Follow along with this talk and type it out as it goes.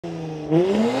Alright,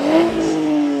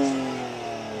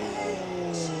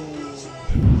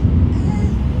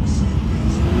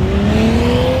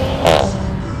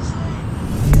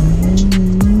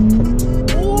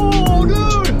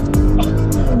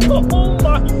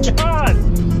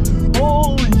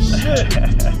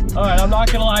 I'm not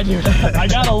gonna lie, dude. I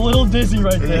got a little dizzy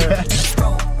right there.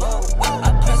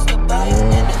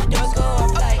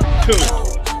 Yeah.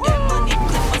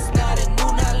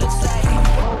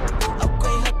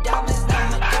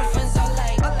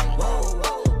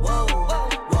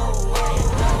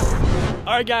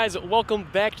 Alright guys, welcome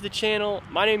back to the channel.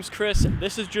 My name's Chris,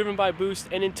 this is Driven by Boost,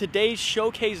 and in today's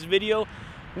showcase video,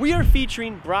 we are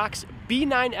featuring Brock's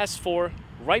B9 S4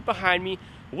 right behind me,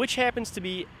 which happens to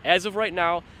be, as of right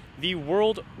now, the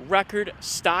world record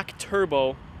stock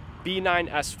turbo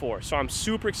B9 S4. So I'm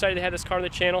super excited to have this car on the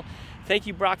channel. Thank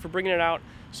you, Brock, for bringing it out.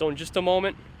 So in just a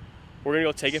moment, we're gonna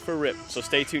go take it for a rip. So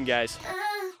stay tuned, guys.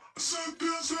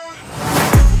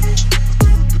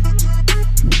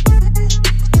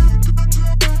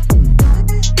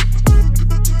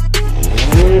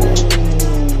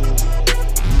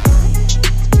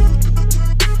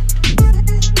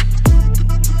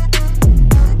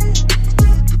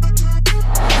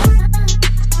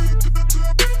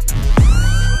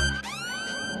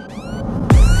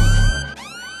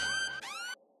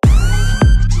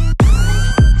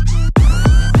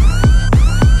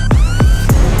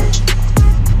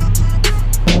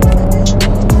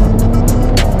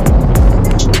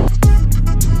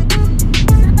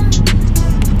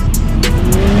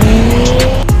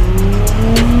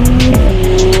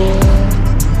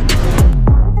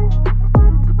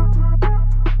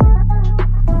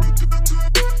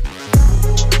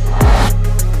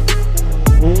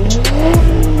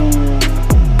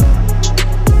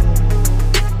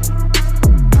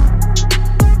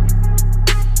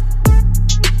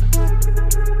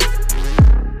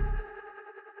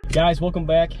 Guys, welcome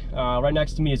back. Right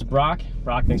next to me is Brock.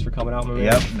 Brock, thanks for coming out, my man.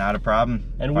 Yep, not a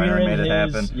problem. And we made it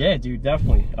happen. Yeah, dude,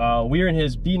 definitely. We're in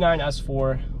his B9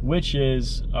 S4, which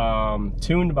is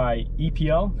tuned by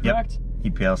EPL, correct?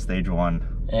 Yep, EPL Stage 1.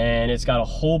 And it's got a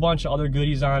whole bunch of other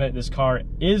goodies on it. This car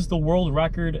is the world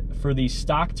record for the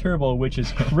stock turbo, which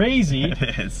is crazy.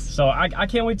 It is. So I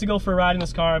can't wait to go for a ride in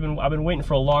this car. I've been waiting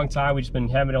for a long time. We've just been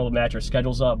having able to match our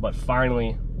schedules up, but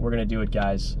finally we're gonna do it,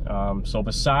 guys. So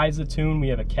besides the tune, we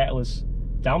have a catless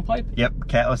downpipe. Yep,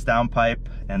 catless downpipe,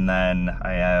 and then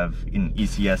I have an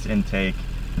ECS intake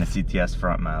and a CTS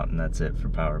front mount, and that's it for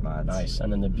power mods. Nice.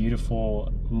 And then the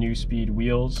beautiful new speed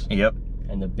wheels. Yep.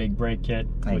 And the big brake kit,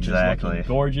 which is looking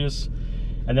gorgeous.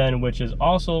 And then, which is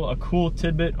also a cool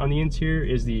tidbit on the interior,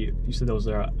 is the, you said those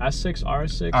are S6,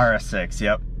 RS6? RS6,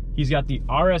 yep. He's got the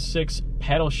RS6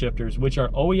 paddle shifters, which are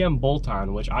OEM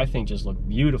bolt-on, which I think just look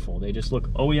beautiful. They just look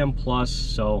OEM plus,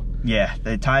 so. Yeah,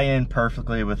 they tie in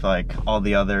perfectly with like all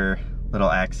the other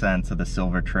little accents of the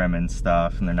silver trim and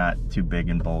stuff, and they're not too big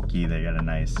and bulky. They got a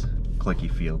nice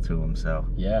clicky feel to them, so.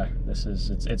 Yeah, this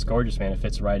is, it's gorgeous, man. It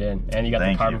fits right in. And you got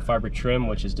the carbon fiber trim,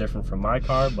 which is different from my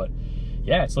car, but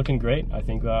yeah, it's looking great. I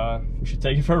think we should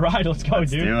take it for a ride. Let's go,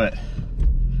 dude. Let's do it.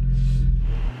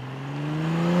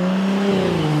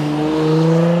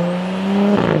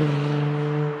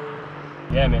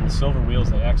 Yeah, man, the silver wheels,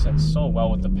 they accent so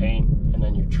well with the paint, and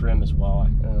then your trim as well.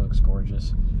 It looks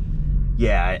gorgeous.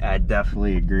 Yeah, I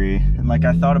definitely agree. And like,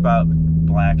 I thought about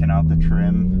blacking out the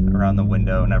trim around the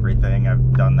window and everything.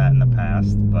 I've done that in the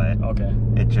past, but okay,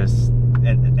 it just,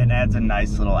 it adds a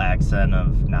nice little accent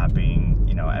of not being,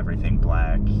 you know, everything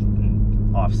black,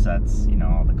 and offsets, you know,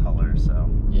 all the colors. So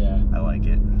yeah, I like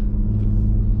it.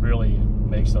 Really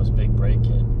makes those big brake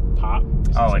kit pop.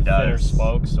 Oh, it does. Thinner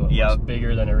spokes, so it looks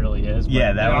bigger than it really is. But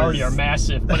yeah, they already are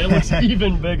massive, but it looks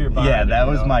even bigger. Yeah, that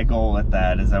was my goal with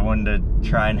that. Is I wanted to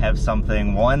try and have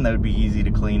something, one, that would be easy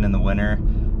to clean in the winter,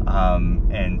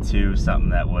 and two, something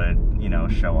that would, you know,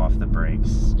 show off the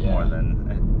brakes more than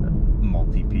a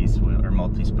multi-piece wheel or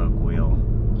multi-spoke wheel.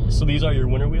 So these are your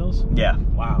winter wheels? Yeah.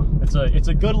 Wow, it's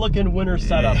a good looking winter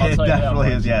setup. I'll tell you that. It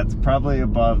definitely is. Yeah, it's probably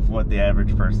above what the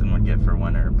average person would get for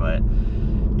winter, but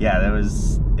yeah, it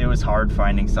was hard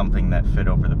finding something that fit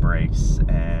over the brakes,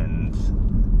 and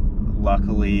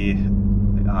luckily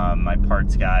my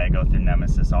parts guy, I go through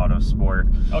Nemesis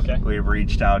Autosport. Okay. We've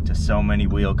reached out to so many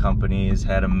wheel companies,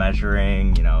 had them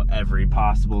measuring, you know, every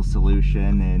possible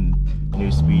solution, and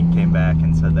New Speed came back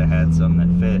and said they had some that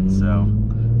fit, so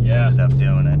yeah, ended up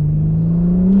doing it.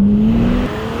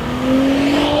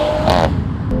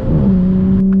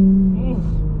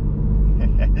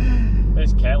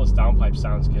 This catless downpipe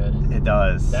sounds good. It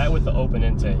does. That with the open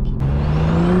intake.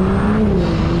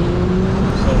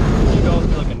 So you go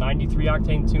through like a 93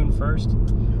 octane tune first?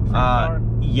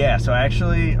 Yeah, so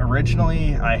actually,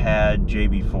 originally I had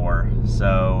JB4,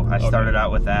 so I started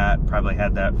out with that, probably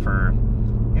had that for,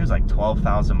 it was like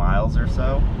 12,000 miles or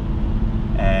so,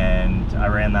 and I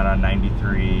ran that on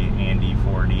 93 and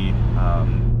E40.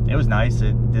 It was nice,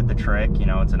 it did the trick, you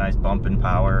know, it's a nice bump in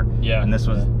power, and this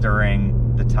was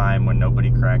during the time when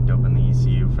nobody cracked open the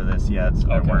ECU for this yet, so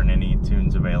there weren't any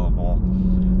tunes available.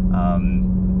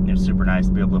 It was super nice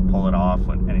to be able to pull it off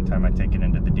anytime I take it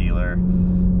into the dealer.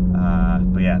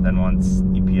 But yeah, then once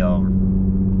EPL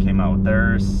came out with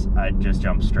theirs, I just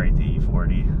jumped straight to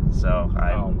E40. So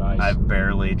I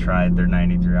barely tried their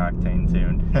 93 octane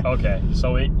tune. Okay,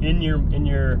 so in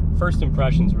your first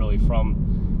impressions, really, from,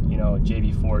 you know,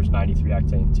 JB4's 93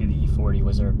 octane to the E40,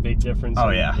 was there a big difference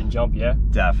in jump? Yeah,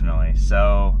 definitely.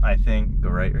 So I think go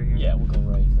right here. Yeah, we'll go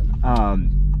right.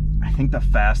 I think the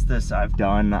fastest I've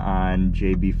done on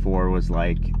JB4 was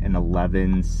like an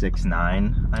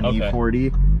 11.69 on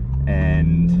E40,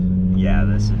 and yeah,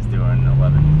 this is doing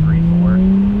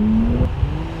 11.34.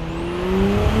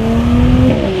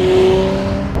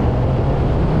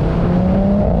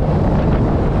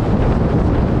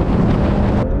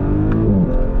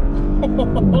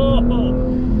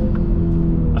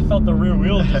 I felt the rear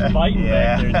wheel just biting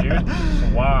back there, dude.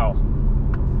 Wow.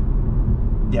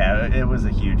 Yeah, it was a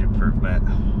huge improvement.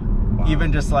 Wow.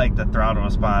 Even just like the throttle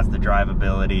response, the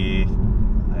drivability,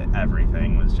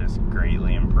 everything was just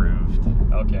greatly improved.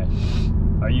 Okay.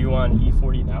 Are you on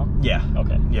E40 now? Yeah.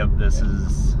 Okay. Yep, this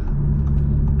is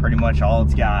pretty much all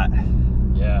it's got.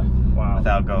 Yeah, wow.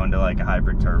 Without going to like a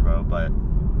hybrid turbo, but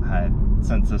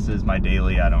since this is my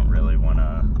daily, I don't really want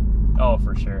to... Oh,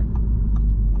 for sure.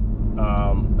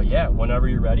 But yeah, whenever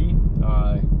you're ready,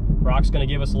 Brock's gonna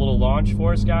give us a little launch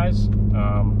for us, guys.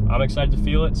 I'm excited to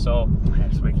feel it, so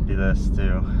we can do this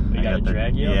too. You got the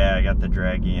draggy? Yeah, I got the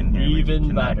draggy in here.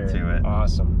 Even better. To it.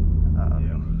 Awesome.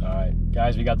 All right,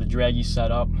 guys, we got the draggy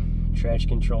set up, traction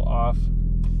control off.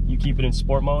 You keep it in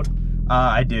sport mode?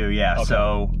 I do, yeah. Okay.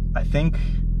 So I think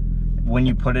when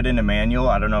you put it into manual,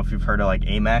 I don't know if you've heard of like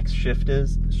AMAX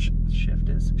shifts.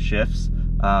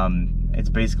 It's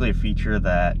basically a feature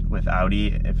that with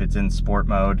Audi, if it's in sport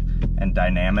mode and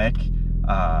dynamic,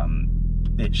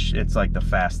 it's like the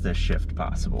fastest shift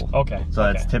possible. Okay. So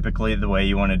that's typically the way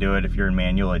you want to do it. If you're in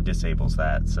manual, it disables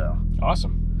that. So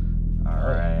awesome. All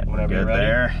right, whenever you're ready.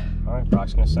 There. All right,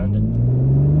 Brock's gonna send it.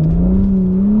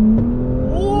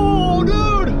 Whoa,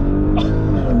 dude!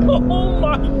 Oh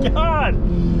my God!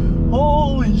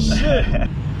 Holy shit!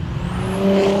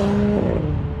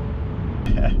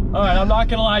 All right, I'm not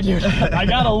gonna lie, dude. I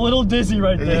got a little dizzy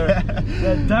right there. Yeah.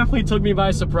 That definitely took me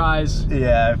by surprise.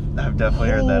 Yeah, I've definitely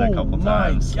heard that a couple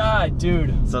times. Oh my God,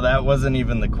 dude. So that wasn't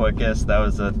even the quickest. That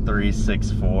was a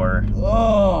 3.64.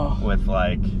 Oh. With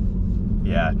like,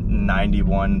 yeah,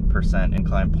 91%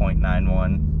 incline,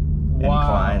 0.91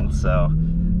 incline. So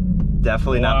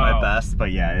definitely not my best,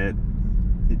 but yeah,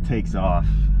 it takes off.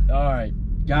 All right,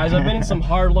 guys, I've been in some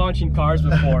hard launching cars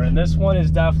before, and this one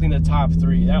is definitely in the top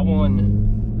 3. That one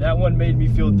made me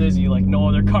feel dizzy like no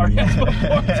other car has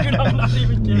before, dude. I'm not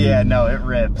even kidding. Yeah, no, it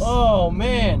rips. Oh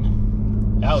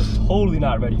man, I was totally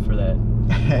not ready for that.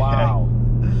 Wow.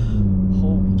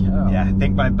 Holy cow. Yeah, I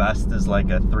think my best is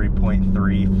like a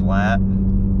 3.3 flat.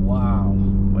 Wow.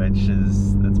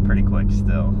 That's pretty quick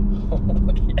still.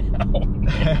 Holy hell,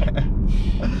 man.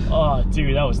 Oh,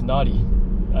 dude, that was nutty.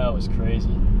 That was crazy.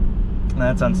 And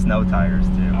that's on snow tires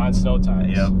too. On snow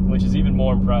tires, yep. Which is even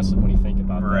more impressive when you think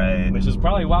about that. Which is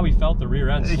probably why we felt the rear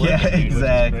end slip. Yeah, dude,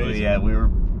 exactly. Yeah, we were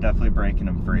definitely breaking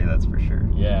them free, that's for sure.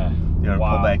 Yeah. You want to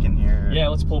pull back in here? Yeah,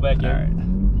 let's pull back in. All right.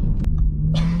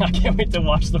 I can't wait to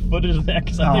watch the footage of that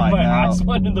because I think my eyes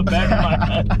went in the back of my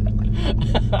head.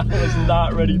 I was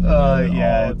not ready for that.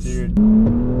 Yeah, dude.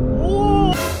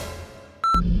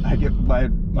 I get my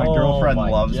girlfriend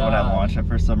loves when I launch it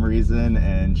for some reason,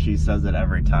 and she says it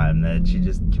every time that she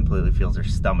just completely feels her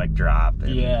stomach drop.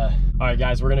 Yeah. All right,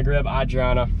 guys, we're gonna grab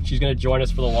Adriana. She's gonna join us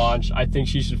for the launch. I think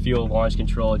she should feel launch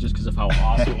control just because of how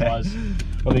awesome it was.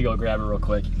 Let me go grab her real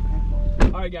quick.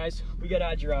 All right, guys, we got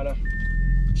Adriana.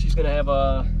 She's gonna have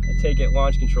a take at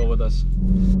launch control with us.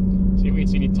 See if we can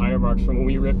see any tire marks from when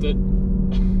we ripped it.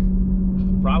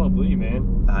 Probably,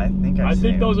 man. I think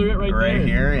those are it right there. Right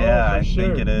here, yeah, I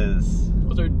think it is.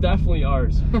 Those are definitely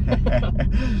ours. All right,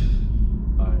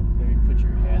 maybe put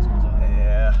your hazards on.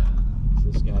 Yeah.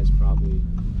 This guy's probably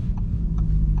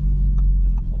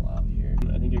gonna pull out here.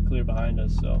 I think you're clear behind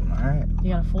us, so. All right.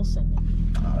 You got a full send it.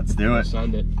 Let's do it.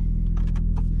 Send it.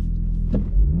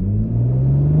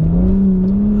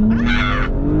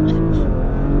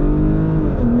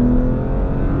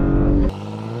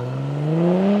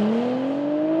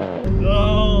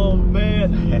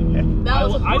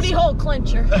 a booty hole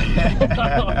clincher.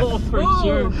 Oh, for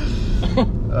sure.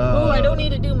 Oh, I don't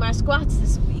need to do my squats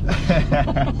this week.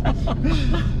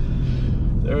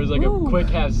 There was like a quick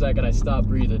half second I stopped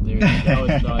breathing, dude. That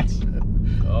was nuts.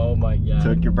 Oh my god.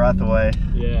 Took your breath away.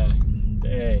 Yeah.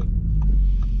 Dang.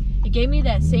 It gave me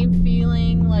that same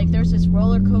feeling, like there's this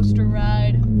roller coaster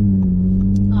ride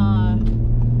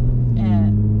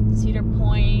at Cedar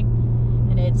Point,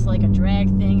 and it's like a drag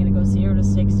thing, and it goes 0 to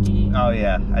 60. Oh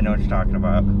yeah, I know what you're talking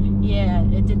about. Yeah,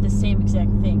 it did the same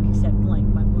exact thing, except like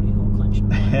my booty hole clenched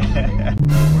more.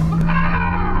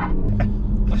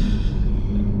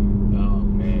 Oh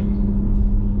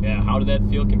man. Yeah, how did that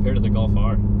feel compared to the Golf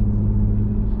R?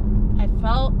 I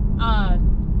felt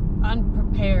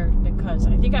unprepared, because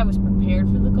I think I was prepared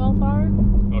for the Golf R.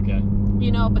 Okay.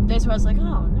 You know, but this was like,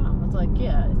 oh no. It's like,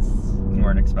 yeah, it's... You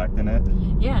weren't expecting it?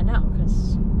 Yeah, no,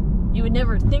 because you would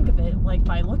never think of it, like,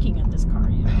 by looking at this car,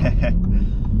 you know?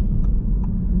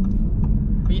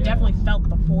 But you definitely felt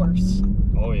the force.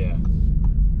 Oh yeah.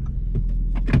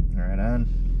 Right on.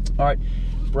 All right,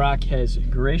 Brock has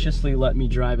graciously let me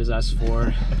drive his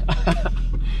S4.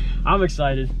 I'm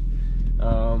excited.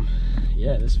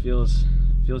 Yeah, this feels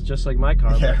just like my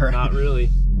car, yeah, but right. not really.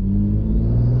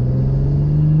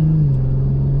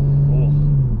 Oh.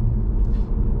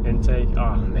 Intake.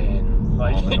 Oh man,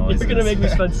 like you're gonna make me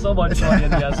spend so much money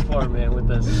in the S4, man, with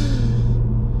this.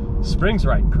 Springs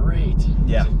right, great.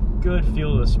 Yeah. Good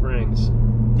feel of the springs.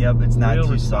 Yep, it's not Real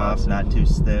too responsive. soft, not too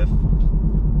stiff.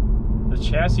 The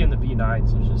chassis and the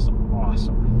B9s are just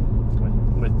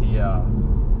awesome. With the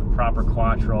proper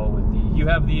quattro, with the you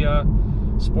have the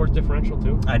sport differential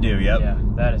too? I do, yep. Yeah,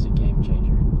 that is a game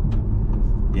changer.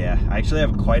 Yeah, I actually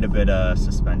have quite a bit of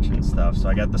suspension stuff. So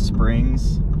I got the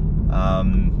springs, I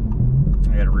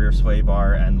got a rear sway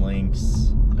bar, end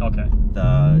links, Okay.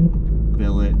 the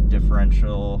billet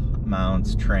differential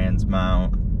mounts, trans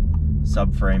mount,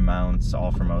 subframe mounts,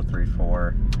 all from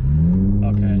 034.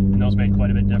 Okay, and those made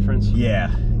quite a bit of difference?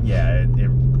 Yeah,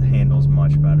 it handles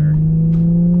much better.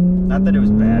 Not that it was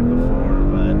bad before,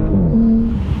 but...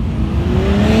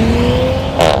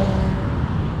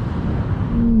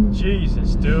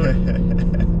 Jesus, dude.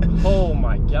 Oh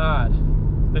my god.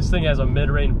 This thing has a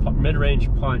mid-range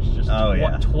punch just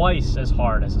twice as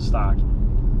hard as a stock.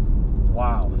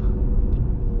 Wow.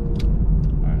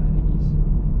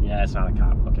 Alright, yeah, it's not a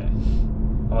cop. Okay.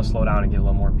 I'm gonna slow down and get a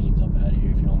little more beams up ahead of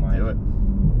here if you don't mind. Do it.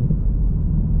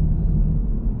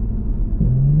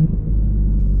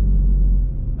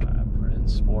 Put it in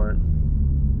sport.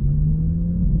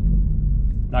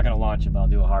 Not gonna launch it, but I'll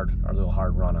do a little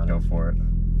hard run on it. Go for it.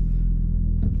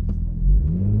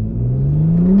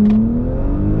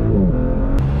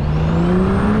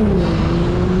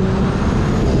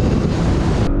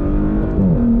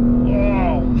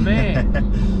 Oh man.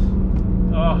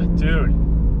 Oh dude.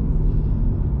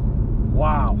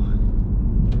 Wow.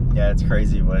 Yeah, it's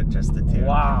crazy what just the tune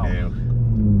can do.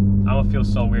 I'm gonna feel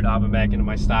so weird hopping back into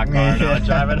my stock car now,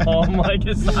 driving home. Like,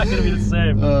 it's not gonna be the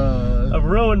same. I'm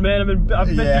ruined, man. I've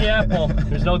bit the apple.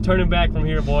 There's no turning back from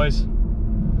here, boys.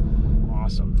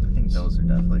 Awesome. I think those are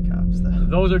definitely cops, though.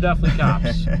 Those are definitely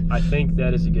cops. I think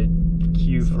that is a good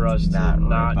cue for us to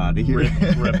not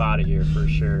rip out of here for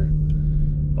sure.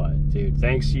 But dude,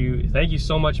 thank you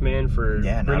so much, man, for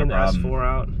bringing the S4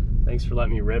 out. Thanks for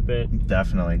letting me rip it.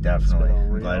 Definitely.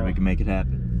 I'm glad we can make it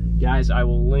happen. Guys, I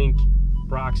will link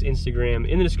Brock's Instagram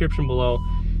in the description below.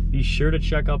 Be sure to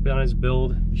check up on his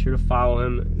build. Be sure to follow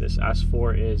him. This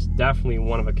S4 is definitely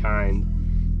one of a kind,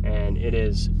 and it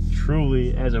is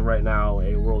truly, as of right now,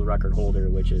 a world record holder,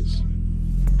 which is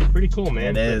pretty cool,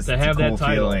 man. It is. To have that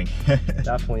title. Feeling.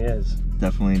 Definitely is.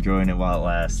 Definitely enjoying it while it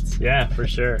lasts. Yeah, for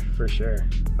sure.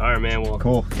 All right, man. Well,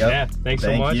 cool. Yep. Yeah, thanks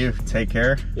so much. Thank you. Take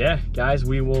care. Yeah, guys,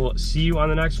 we will see you on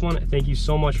the next one. Thank you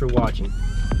so much for watching.